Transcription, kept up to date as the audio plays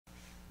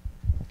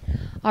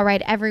All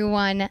right,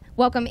 everyone.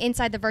 Welcome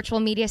inside the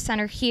Virtual Media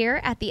Center here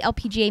at the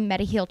LPGA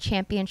Mediheal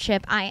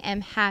Championship. I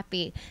am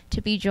happy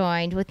to be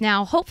joined with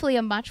now, hopefully,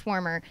 a much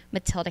warmer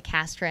Matilda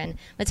Castren.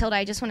 Matilda,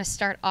 I just want to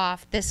start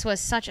off. This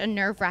was such a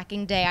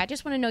nerve-wracking day. I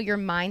just want to know your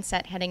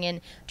mindset heading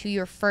into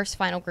your first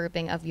final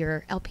grouping of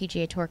your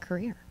LPGA Tour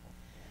career.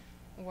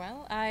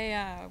 Well,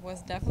 I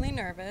was definitely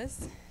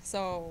nervous,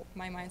 so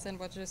my mindset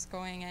was just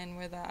going in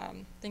with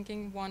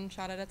thinking one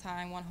shot at a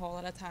time, one hole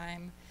at a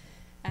time,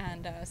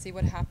 and see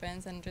what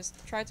happens, and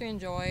just try to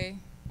enjoy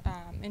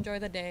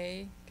the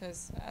day,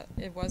 because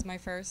it was my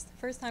first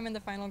time in the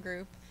final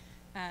group,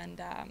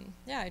 and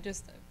yeah,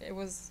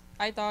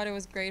 I thought it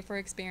was great for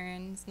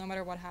experience, no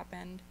matter what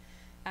happened,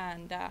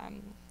 and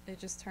it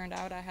just turned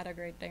out I had a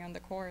great day on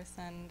the course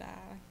and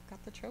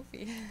got the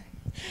trophy.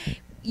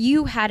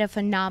 You had a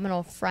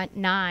phenomenal front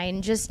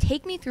nine. Just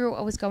take me through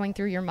what was going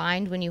through your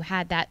mind when you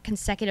had that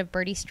consecutive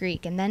birdie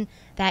streak and then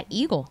that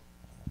eagle.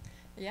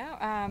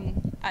 Yeah,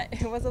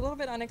 it was a little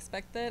bit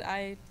unexpected.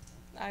 I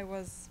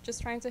was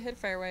just trying to hit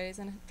fairways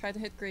and try to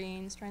hit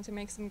greens, trying to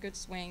make some good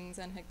swings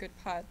and hit good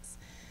putts.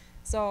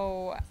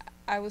 So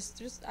I was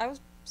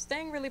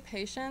staying really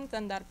patient,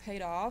 and that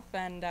paid off.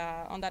 And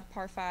on that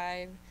par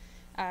 5,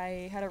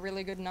 I had a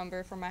really good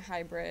number for my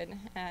hybrid,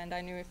 and I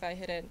knew if I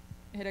hit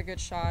a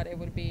good shot, it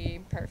would be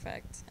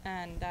perfect.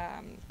 And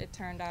it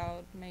turned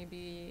out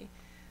maybe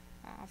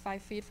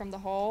 5 feet from the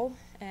hole,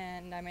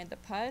 and I made the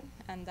putt,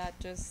 and that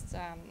just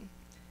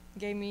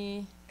gave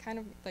me kind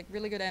of like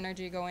really good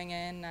energy going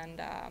in,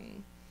 and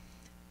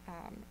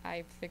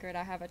I figured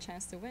I have a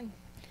chance to win.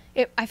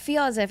 I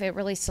feel as if it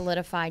really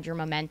solidified your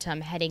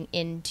momentum heading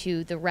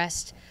into the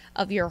rest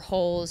of your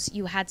holes.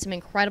 You had some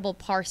incredible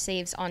par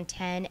saves on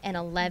 10 and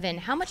 11.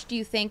 How much do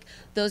you think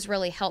those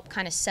really helped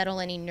kind of settle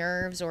any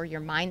nerves or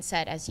your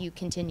mindset as you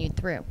continued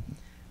through?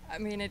 I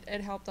mean,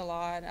 it helped a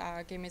lot.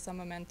 Gave me some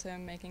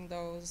momentum making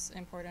those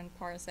important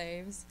par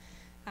saves.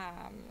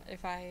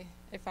 If I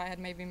had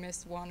maybe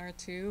missed one or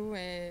two,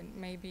 it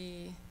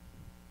maybe,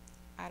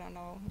 I don't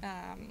know,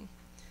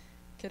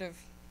 could have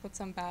put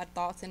some bad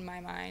thoughts in my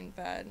mind,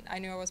 but I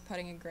knew I was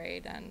putting it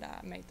great and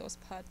made those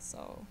putts,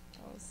 so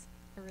that was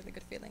a really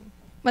good feeling.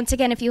 Once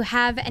again, if you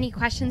have any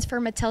questions for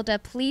Matilda,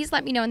 please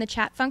let me know in the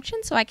chat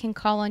function so I can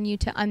call on you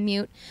to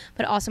unmute.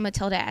 But also,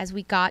 Matilda, as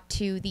we got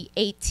to the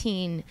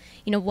 18,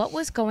 what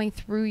was going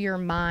through your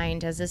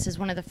mind, as this is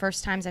one of the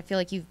first times I feel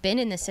like you've been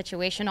in this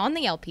situation on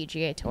the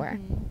LPGA Tour?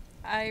 Mm-hmm.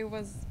 I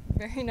was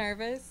very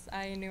nervous.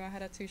 I knew I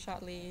had a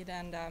 2-shot lead,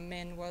 and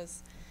Min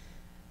was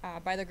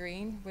by the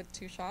green with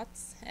 2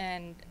 shots,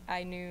 and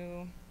I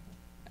knew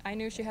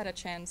she had a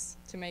chance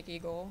to make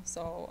eagle,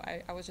 so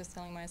I was just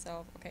telling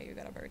myself, okay, you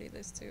gotta birdie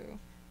this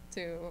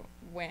to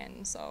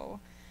win. So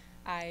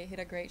I hit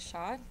a great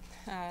shot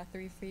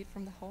 3 feet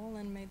from the hole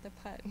and made the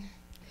putt.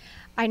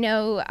 I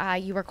know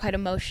you were quite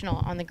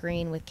emotional on the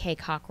green with Kay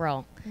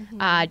Cockrell.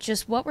 Mm-hmm.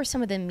 Just what were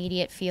some of the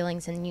immediate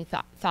feelings and new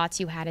thoughts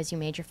you had as you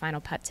made your final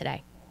putt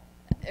today?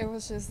 It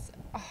was just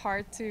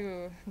hard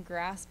to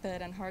grasp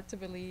it and hard to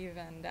believe,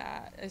 and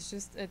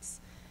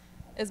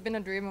it's been a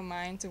dream of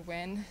mine to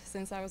win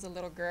since I was a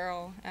little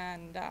girl,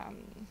 and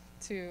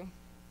to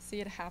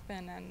see it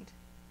happen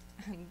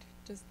and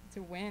just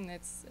to win,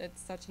 it's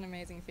such an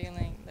amazing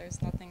feeling.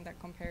 There's nothing that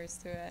compares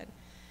to it.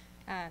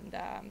 And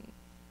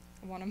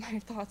one of my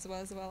thoughts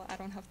was, well, I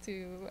don't have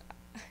to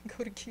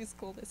go to Q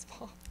school this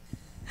fall,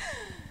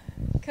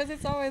 because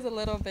it's always a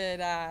little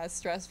bit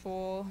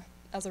stressful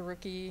as a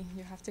rookie.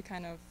 You have to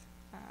kind of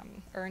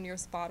earn your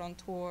spot on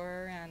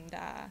tour, and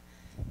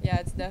yeah,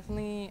 it's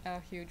definitely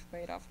a huge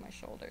weight off my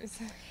shoulders.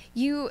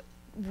 You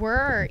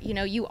are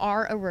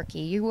a rookie.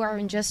 You are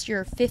in just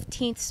your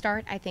 15th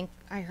start, I think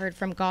I heard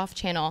from Golf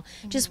Channel.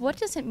 Mm-hmm. Just what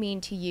does it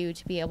mean to you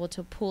to be able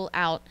to pull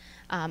out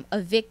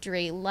a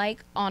victory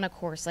like on a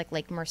course like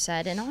Lake Merced,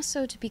 and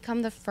also to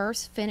become the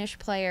first Finnish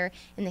player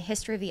in the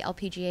history of the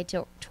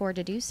LPGA Tour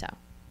to do so?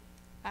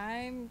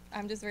 I'm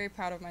just very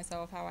proud of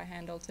myself, how I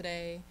handled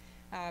today.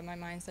 My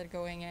mindset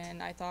going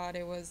in, I thought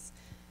it was,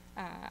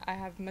 I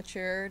have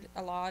matured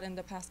a lot in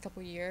the past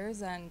couple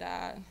years, and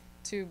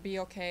to be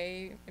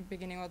okay at the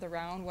beginning of the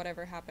round,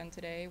 whatever happened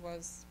today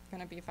was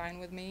going to be fine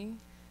with me.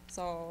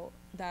 So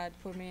that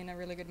put me in a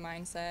really good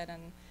mindset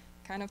and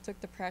kind of took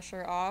the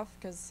pressure off,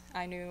 because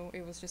I knew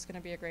it was just going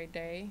to be a great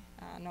day,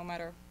 no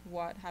matter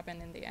what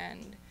happened in the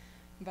end.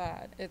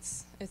 But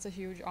it's a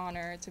huge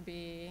honor to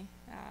be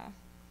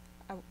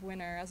a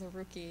winner as a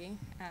rookie,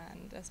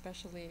 and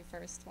especially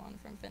first one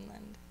from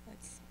Finland.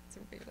 It's a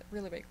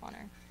really big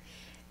honor.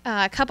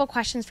 A couple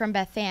questions from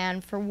Beth Ann.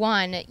 For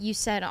one, you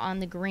said on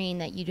the green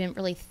that you didn't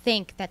really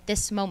think that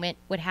this moment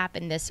would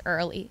happen this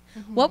early.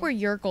 Mm-hmm. What were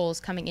your goals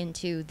coming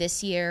into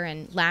this year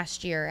and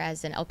last year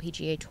as an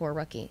LPGA Tour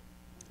rookie?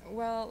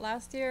 Well,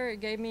 last year it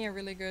gave me a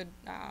really good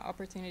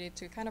opportunity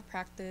to kind of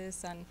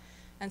practice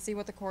and see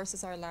what the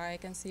courses are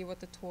like and see what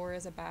the tour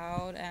is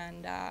about.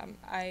 And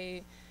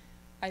I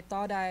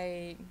thought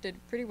I did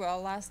pretty well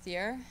last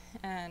year,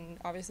 and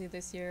obviously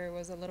this year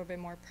was a little bit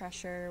more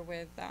pressure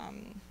with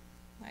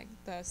like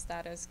the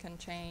status can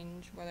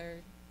change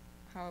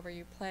however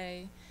you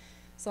play.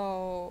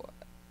 So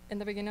in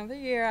the beginning of the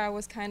year, I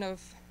was kind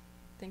of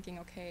thinking,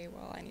 okay,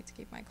 well, I need to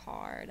keep my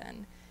card,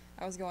 and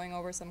I was going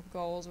over some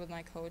goals with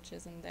my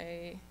coaches, and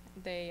they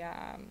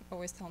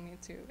always tell me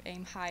to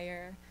aim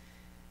higher.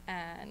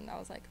 And I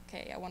was like,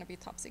 okay, I want to be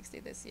top 60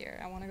 this year.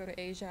 I want to go to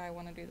Asia. I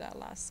want to do that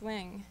last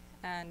swing.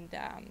 And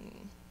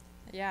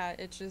yeah,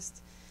 it's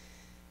just,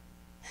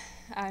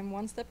 I'm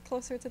one step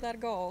closer to that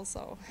goal,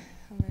 so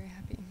I'm very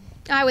happy.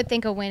 I would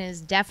think a win is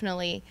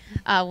definitely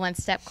one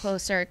step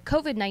closer.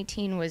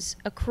 COVID-19 was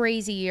a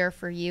crazy year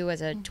for you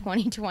as a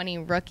 2020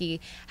 rookie.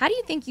 How do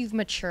you think you've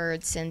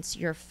matured since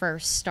your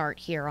first start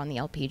here on the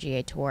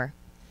LPGA Tour?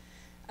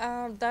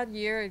 That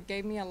year, it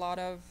gave me a lot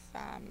of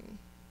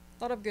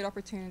good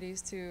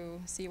opportunities to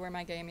see where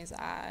my game is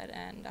at,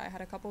 and I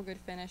had a couple good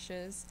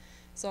finishes.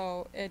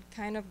 So it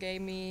kind of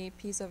gave me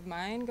peace of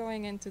mind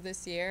going into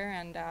this year,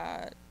 and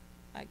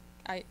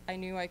I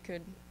knew I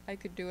could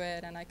do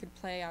it, and I could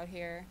play out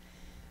here.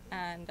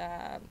 And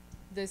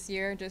this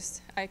year,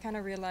 just I kind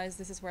of realized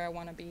this is where I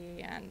want to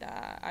be, and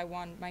I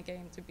want my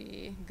game to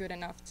be good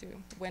enough to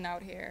win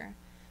out here.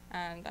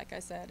 And like I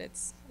said,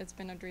 it's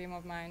been a dream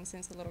of mine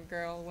since a little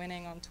girl,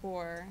 winning on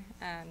tour,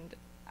 and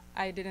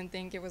I didn't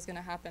think it was going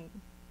to happen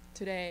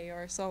today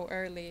or so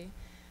early,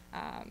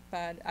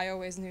 but I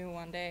always knew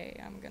one day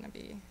I'm going to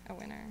be a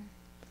winner.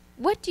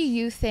 What do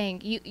you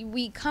think?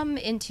 We come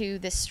into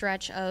this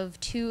stretch of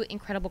two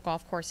incredible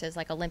golf courses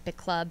like Olympic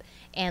Club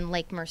and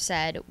Lake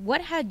Merced.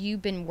 What had you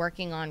been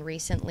working on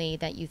recently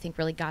that you think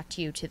really got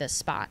you to this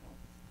spot?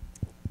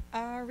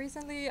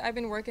 Recently, I've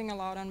been working a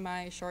lot on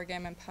my short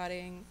game and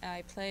putting.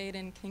 I played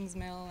in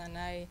Kingsmill, and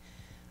I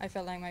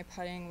felt like my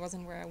putting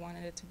wasn't where I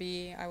wanted it to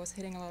be. I was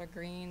hitting a lot of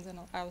greens, and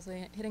I was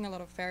hitting a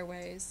lot of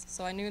fairways.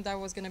 So I knew that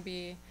was going to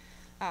be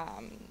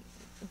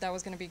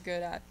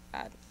good at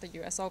the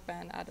U.S.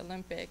 Open, at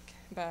Olympic.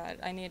 But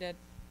I needed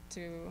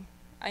to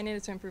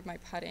improve my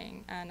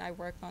putting, and I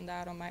worked on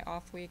that on my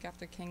off week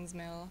after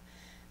Kingsmill.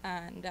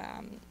 And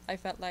I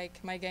felt like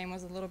my game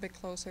was a little bit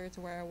closer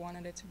to where I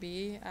wanted it to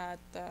be at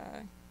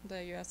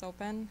the U.S.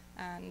 Open,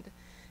 and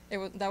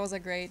that was a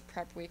great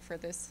prep week for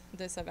this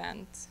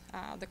event.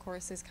 The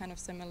course is kind of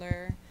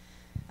similar.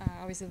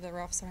 Obviously, the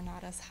roughs are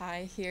not as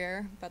high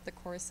here, but the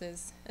course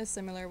is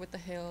similar with the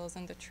hills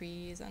and the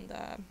trees and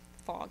the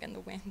fog and the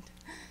wind.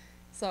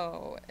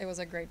 So it was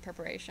a great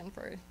preparation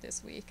for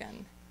this week,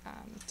 and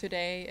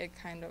today it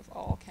kind of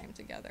all came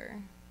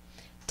together.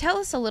 Tell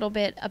us a little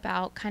bit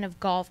about kind of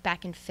golf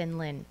back in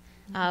Finland.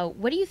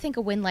 What do you think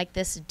a win like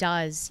this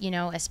does,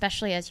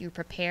 especially as you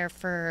prepare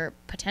for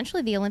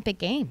potentially the Olympic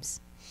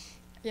Games?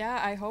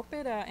 Yeah, I hope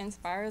it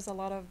inspires a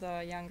lot of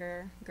the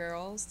younger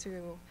girls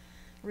to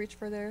reach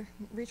for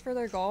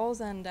their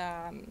goals and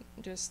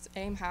just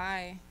aim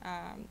high.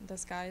 The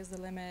sky is the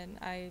limit.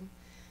 I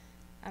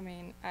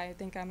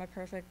think I'm a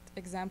perfect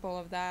example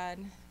of that.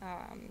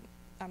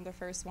 I'm the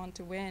first one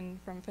to win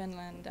from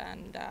Finland,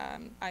 and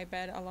I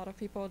bet a lot of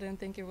people didn't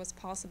think it was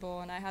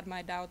possible, and I had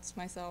my doubts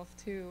myself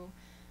too,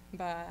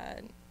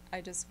 but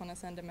I just want to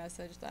send a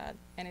message that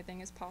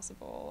anything is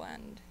possible,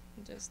 and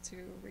just to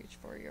reach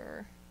for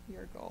your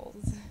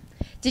goals.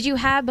 Did you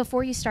have,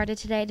 before you started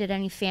today, did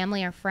any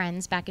family or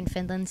friends back in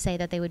Finland say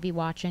that they would be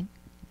watching?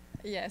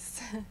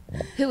 Yes.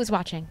 Who was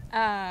watching?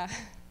 I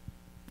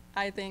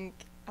think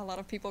a lot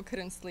of people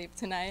couldn't sleep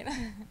tonight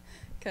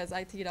because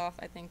I teed off,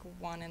 I think,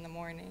 1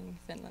 a.m.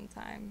 Finland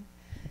time.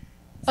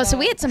 So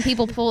we had some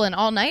people pulling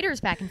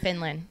all-nighters back in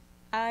Finland.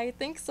 I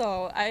think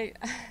so.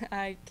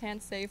 I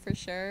can't say for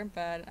sure,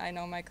 but I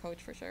know my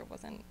coach for sure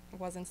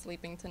wasn't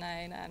sleeping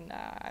tonight, and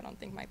I don't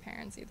think my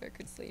parents either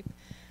could sleep.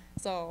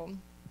 So,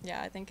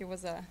 yeah, I think it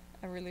was a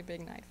really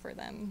big night for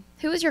them.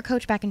 Who was your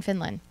coach back in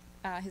Finland?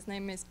 His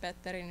name is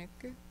Petteri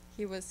Nykky.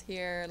 He was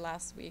here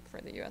last week for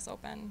the U.S.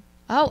 Open.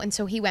 Oh, and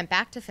so he went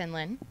back to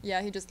Finland.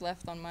 Yeah, he just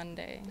left on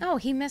Monday. Oh,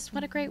 he missed.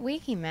 What a great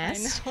week he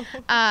missed.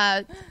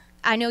 I know.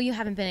 I know you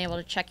haven't been able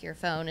to check your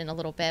phone in a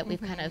little bit.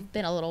 We've kind of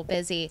been a little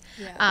busy.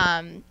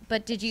 Yeah.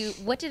 But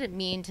what did it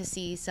mean to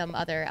see some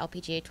other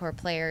LPGA Tour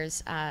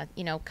players,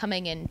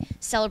 coming and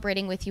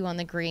celebrating with you on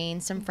the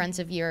green, some friends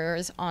of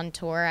yours on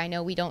tour? I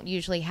know we don't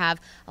usually have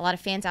a lot of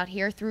fans out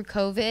here through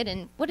COVID.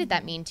 And what did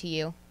that mean to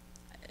you?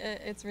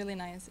 It's really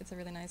nice. It's a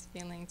really nice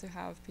feeling to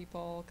have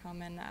people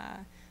come and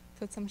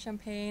put some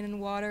champagne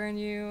and water in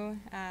you.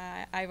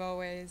 I've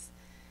always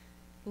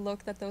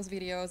looked at those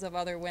videos of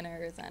other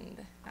winners and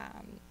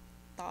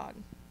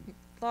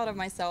thought of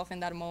myself in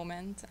that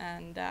moment,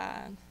 and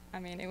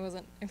it was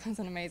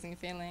an amazing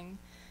feeling.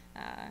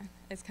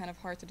 It's kind of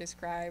hard to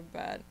describe,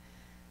 but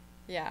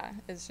yeah,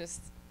 it's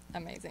just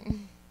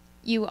amazing.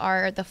 You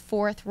are the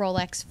 4th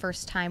Rolex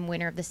first-time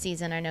winner of the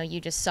season. I know you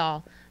just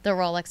saw the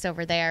Rolex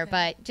over there,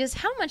 but just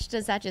how much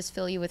does that just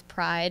fill you with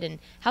pride, and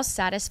how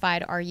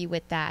satisfied are you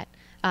with that,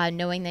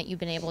 knowing that you've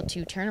been able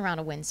to turn around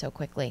a win so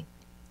quickly?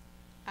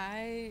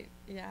 I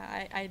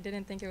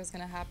didn't think it was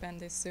going to happen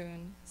this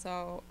soon,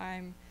 so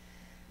I'm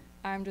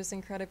just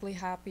incredibly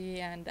happy,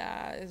 and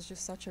it's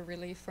just such a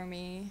relief for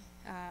me,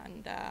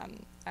 and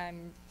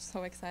I'm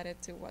so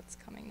excited to what's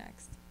coming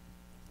next.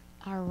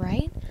 All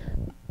right.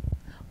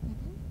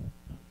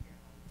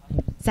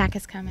 Zach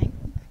is coming.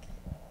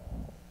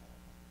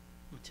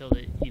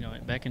 Matilda,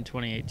 back in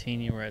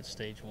 2018, you were at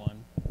stage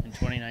 1. In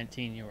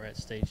 2019, you were at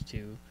stage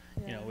 2.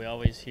 Yeah. We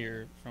always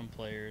hear from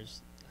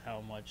players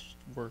how much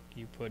work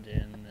you put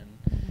in,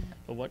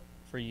 but what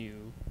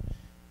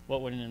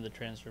went into the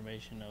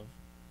transformation of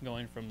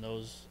going from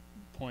those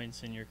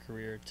points in your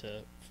career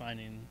to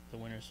finding the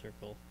winner's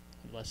circle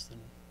less than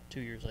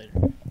 2 years later?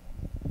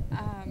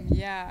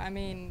 Yeah, I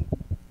mean,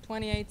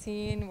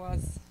 2018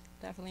 was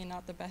definitely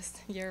not the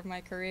best year of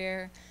my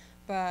career,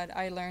 but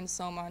I learned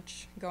so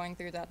much going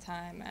through that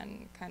time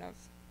and kind of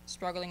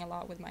struggling a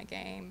lot with my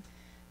game.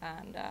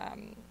 And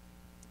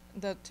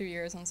the 2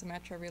 years on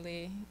Symetra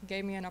really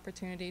gave me an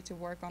opportunity to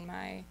work on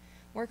my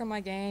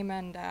game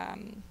and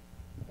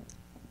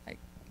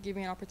give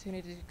me an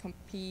opportunity to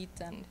compete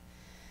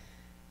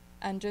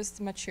and just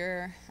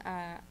mature.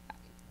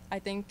 I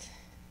think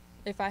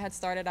if I had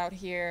started out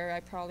here,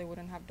 I probably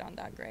wouldn't have done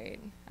that great.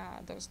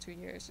 Those 2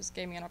 years just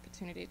gave me an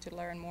opportunity to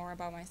learn more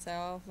about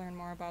myself, learn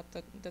more about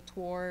the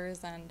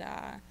tours, and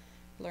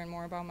learn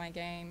more about my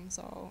game.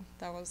 So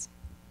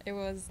it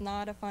was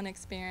not a fun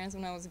experience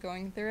when I was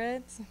going through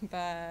it,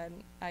 but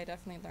I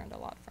definitely learned a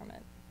lot from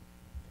it.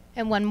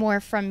 And one more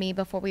from me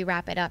before we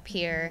wrap it up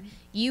here.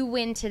 You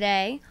win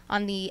today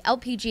on the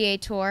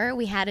LPGA Tour.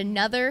 We had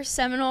another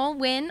seminal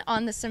win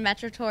on the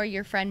Symetra Tour,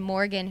 your friend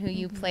Morgan, who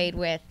you played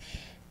with.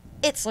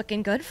 It's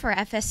looking good for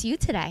FSU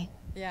today.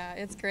 Yeah,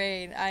 it's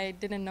great. I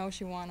didn't know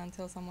she won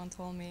until someone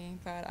told me,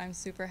 but I'm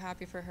super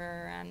happy for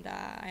her, and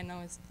I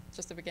know it's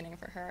just the beginning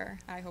for her.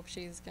 I hope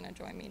she's going to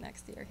join me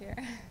next year here.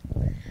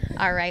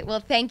 All right. Well,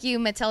 thank you,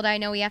 Matilda. I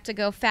know we have to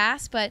go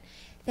fast, but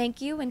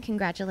thank you and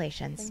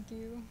congratulations. Thank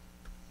you.